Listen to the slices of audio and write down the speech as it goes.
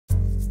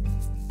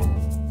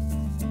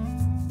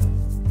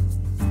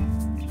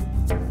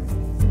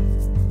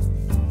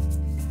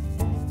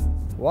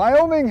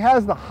Wyoming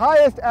has the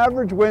highest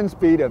average wind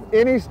speed of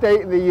any state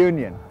in the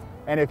Union.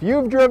 And if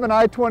you've driven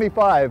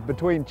I-25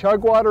 between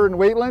Chugwater and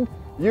Wheatland,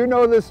 you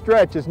know this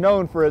stretch is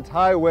known for its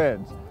high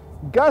winds.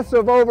 Gusts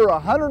of over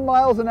 100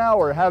 miles an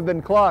hour have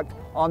been clocked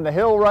on the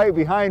hill right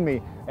behind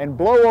me, and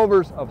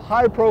blowovers of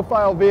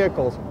high-profile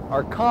vehicles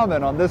are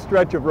common on this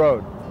stretch of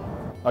road.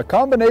 A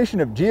combination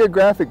of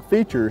geographic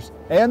features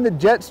and the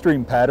jet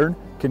stream pattern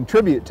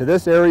contribute to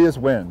this area's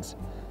winds.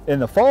 In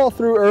the fall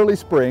through early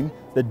spring,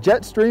 the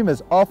jet stream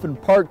is often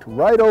parked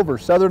right over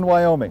southern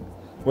Wyoming.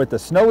 With the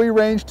Snowy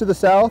Range to the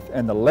south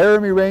and the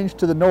Laramie Range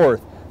to the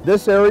north,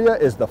 this area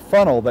is the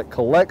funnel that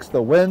collects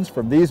the winds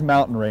from these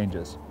mountain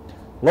ranges.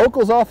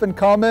 Locals often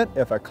comment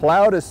if a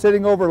cloud is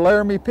sitting over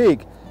Laramie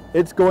Peak,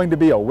 it's going to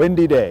be a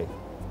windy day.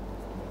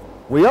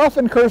 We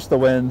often curse the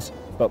winds,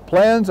 but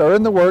plans are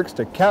in the works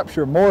to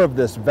capture more of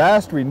this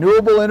vast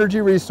renewable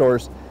energy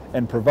resource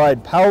and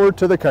provide power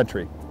to the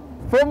country.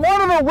 From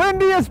one of the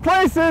windiest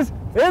places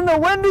in the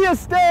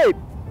windiest state,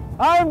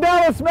 I'm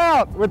Dallas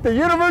Mount with the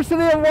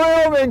University of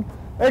Wyoming,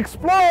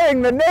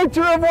 exploring the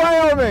nature of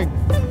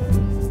Wyoming.